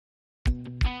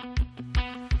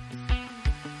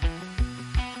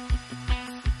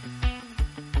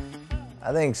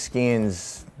I think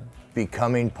skiing's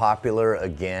becoming popular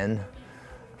again.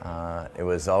 It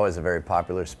was always a very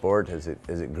popular sport as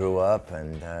it grew up,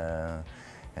 and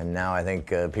now I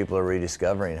think people are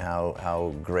rediscovering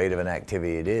how great of an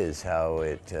activity it is, how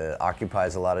it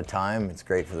occupies a lot of time. It's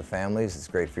great for the families, it's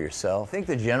great for yourself. I think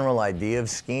the general idea of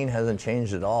skiing hasn't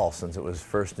changed at all since it was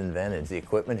first invented. The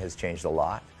equipment has changed a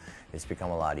lot. It's become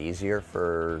a lot easier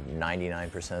for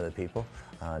 99% of the people.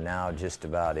 Now just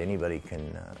about anybody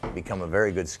can become a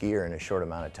very good skier in a short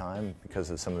amount of time because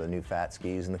of some of the new fat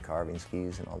skis and the carving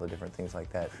skis and all the different things like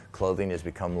that. Clothing has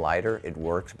become lighter, it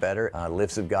works better,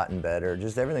 lifts have gotten better,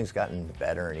 just everything's gotten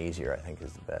better and easier, I think,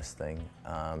 is the best thing.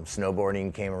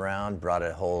 Snowboarding came around, brought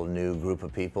a whole new group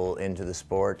of people into the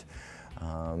sport.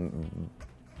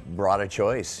 Brought a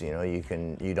choice. You know,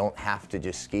 you don't have to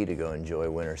just ski to go enjoy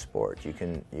winter sport. You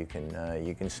can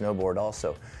snowboard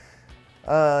also.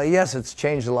 Yes, it's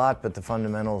changed a lot, but the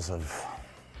fundamentals of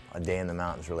a day in the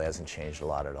mountains really hasn't changed a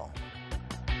lot at all.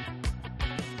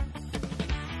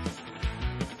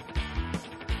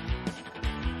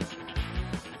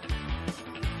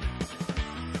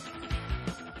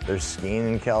 There's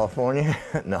skiing in California?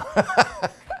 No.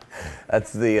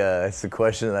 That's the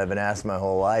question that I've been asked my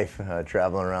whole life,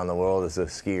 traveling around the world as a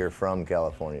skier from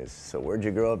California. So where'd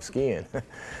you grow up skiing?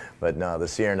 But no, the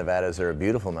Sierra Nevadas are a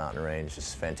beautiful mountain range.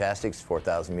 It's fantastic. It's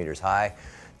 4,000 meters high,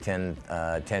 10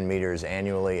 meters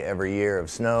annually every year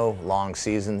of snow. Long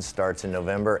season, starts in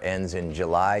November, ends in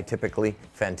July, typically.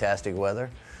 Fantastic weather.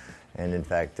 And in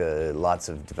fact, lots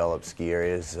of developed ski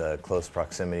areas, close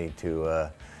proximity to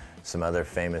some other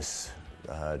famous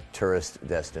tourist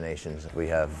destinations. We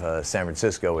have San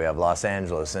Francisco, we have Los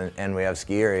Angeles, and we have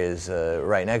ski areas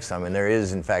right next to them. And there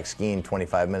is, in fact, skiing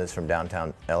 25 minutes from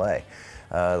downtown LA.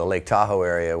 The Lake Tahoe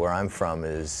area where I'm from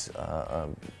is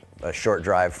a short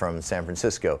drive from San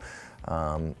Francisco.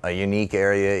 A unique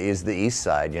area is the east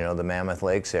side. You know, the Mammoth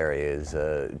Lakes area is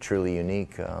truly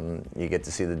unique. You get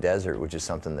to see the desert, which is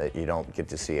something that you don't get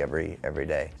to see every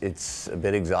day. It's a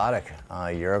bit exotic.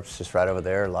 Europe's just right over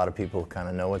there. A lot of people kind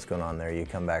of know what's going on there. You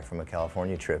come back from a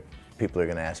California trip, people are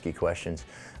going to ask you questions.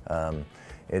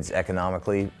 It's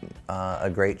economically a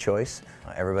great choice.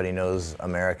 Everybody knows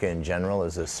America in general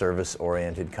is a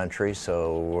service-oriented country,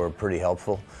 so we're pretty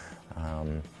helpful.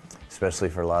 Especially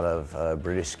for a lot of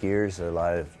British skiers. A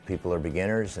lot of people are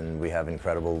beginners, and we have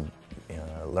incredible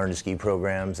learn to ski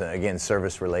programs, and again,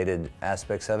 service-related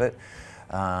aspects of it.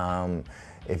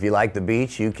 If you like the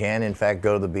beach, you can in fact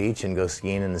go to the beach and go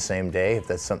skiing in the same day if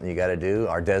that's something you got to do.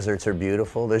 Our deserts are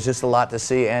beautiful. There's just a lot to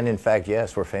see, and in fact,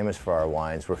 yes, we're famous for our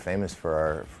wines. We're famous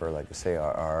for like I say,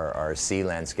 our sea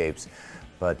landscapes.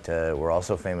 But we're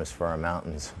also famous for our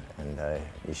mountains, and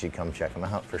you should come check them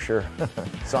out for sure.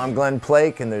 So I'm Glen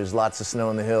Plake, and there's lots of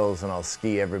snow in the hills, and I'll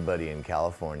ski everybody in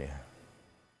California.